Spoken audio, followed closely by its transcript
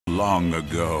long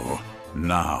ago.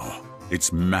 Now,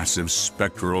 its massive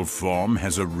spectral form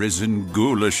has arisen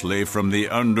ghoulishly from the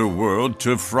underworld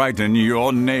to frighten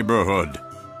your neighborhood.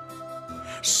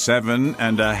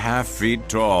 7.5 feet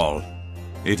tall,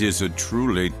 it is a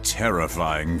truly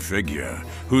terrifying figure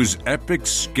whose epic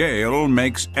scale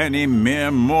makes any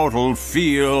mere mortal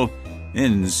feel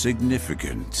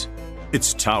insignificant.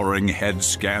 Its towering head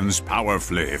scans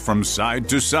powerfully from side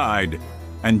to side,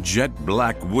 and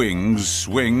jet-black wings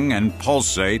swing and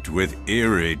pulsate with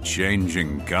eerie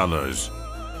changing colors.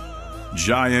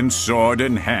 Giant sword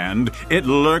in hand, it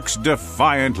lurks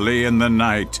defiantly in the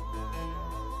night.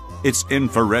 Its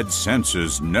infrared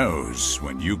sensors knows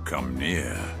when you come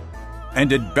near,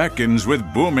 and it beckons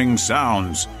with booming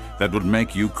sounds that would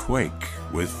make you quake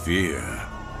with fear.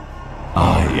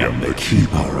 I am the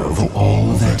keeper of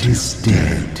all that is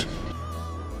dead.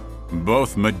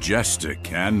 Both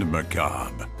majestic and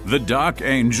macabre, the Dark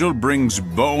Angel brings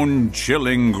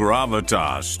bone-chilling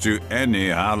gravitas to any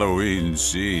Halloween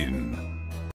scene.